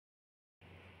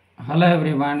Hello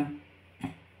everyone.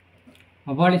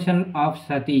 Abolition of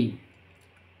Sati.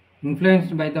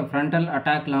 Influenced by the frontal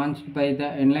attack launched by the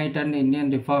enlightened Indian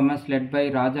reformers led by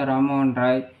Raja Rammohan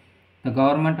Rai, the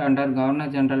government under Governor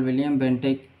General William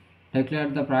Bentinck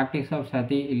declared the practice of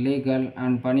sati illegal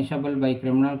and punishable by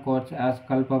criminal courts as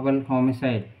culpable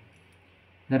homicide.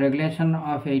 The regulation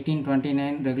of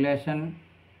 1829, Regulation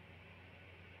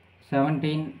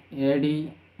 17 AD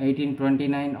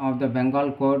 1829 of the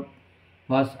Bengal Code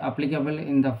was applicable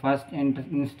in the first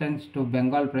instance to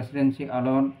Bengal Presidency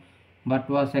alone, but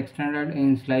was extended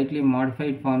in slightly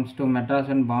modified forms to Madras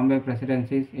and Bombay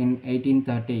Presidencies in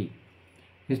 1830.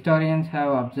 Historians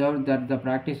have observed that the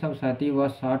practice of sati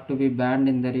was sought to be banned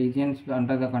in the regions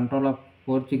under the control of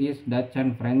Portuguese, Dutch,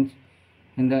 and French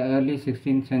in the early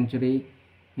 16th century.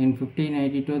 In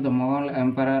 1582, the Mughal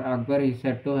Emperor Akbar is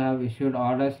said to have issued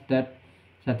orders that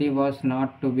sati was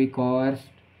not to be coerced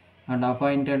and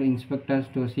appointed inspectors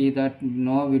to see that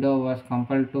no widow was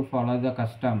compelled to follow the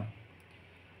custom.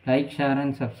 Like, share,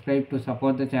 and subscribe to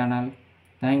support the channel.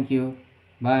 Thank you.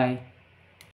 Bye.